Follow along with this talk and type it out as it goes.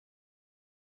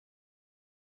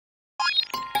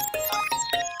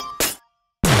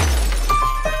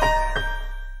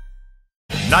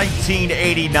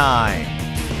1989.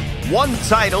 One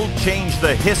title changed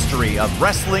the history of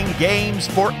wrestling games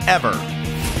forever.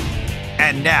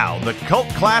 And now the cult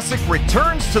classic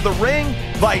returns to the ring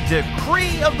by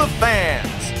decree of the fans.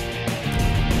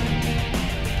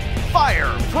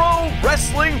 Fire Pro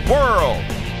Wrestling World.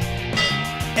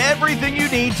 Everything you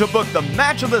need to book the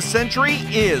match of the century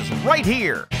is right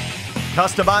here.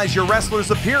 Customize your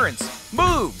wrestler's appearance,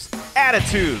 moves,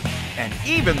 attitude, and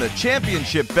even the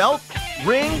championship belt,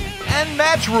 ring, and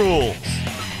match rules.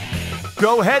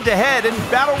 Go head-to-head in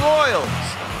battle royals,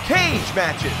 cage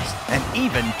matches, and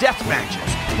even death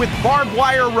matches with barbed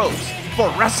wire ropes,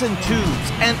 fluorescent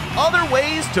tubes, and other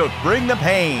ways to bring the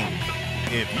pain.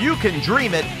 If you can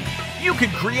dream it, you can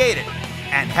create it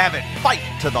and have it fight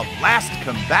to the last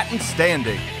combatant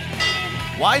standing.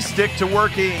 Why stick to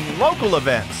working local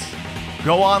events?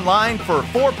 Go online for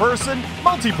 4-person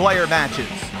multiplayer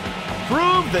matches.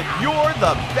 Prove that you're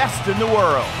the best in the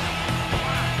world.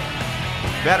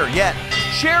 Better yet,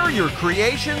 share your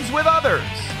creations with others.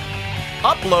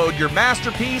 Upload your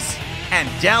masterpiece and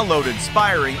download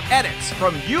inspiring edits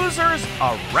from users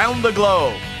around the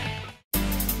globe.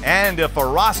 And if a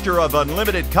roster of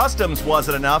unlimited customs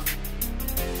wasn't enough,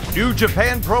 New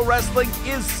Japan Pro Wrestling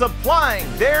is supplying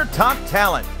their top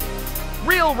talent.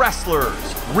 Real wrestlers,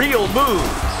 real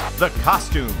moves, the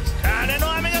costumes,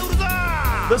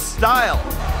 the style,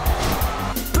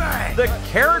 the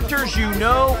characters you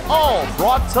know, all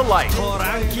brought to life.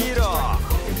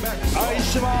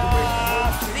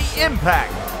 The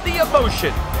impact, the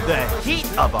emotion, the heat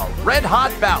of a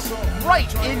red-hot bout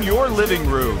right in your living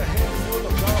room.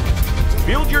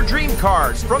 Build your dream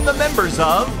cards from the members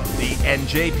of the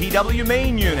NJPW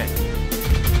main unit,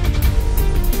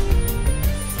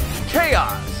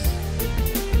 Chaos,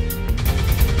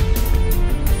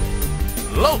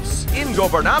 Los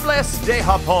Ingobernables de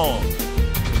Japón,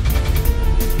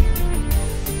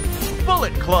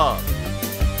 Bullet Club,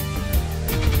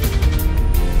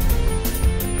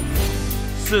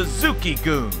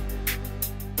 Suzuki-gun.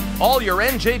 All your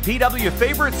NJPW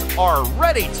favorites are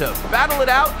ready to battle it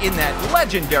out in that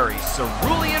legendary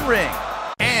Cerulean ring.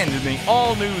 And in the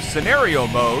all-new scenario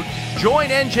mode, join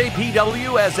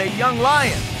NJPW as a young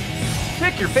lion.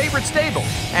 Pick your favorite stable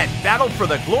and battle for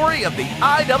the glory of the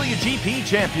IWGP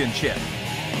Championship.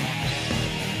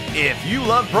 If you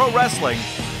love pro wrestling,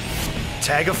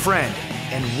 tag a friend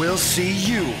and we'll see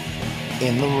you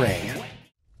in the ring.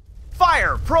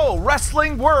 Fire Pro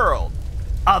Wrestling World.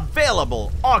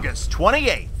 Available August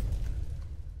 28th.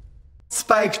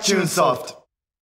 Spike Chunsoft.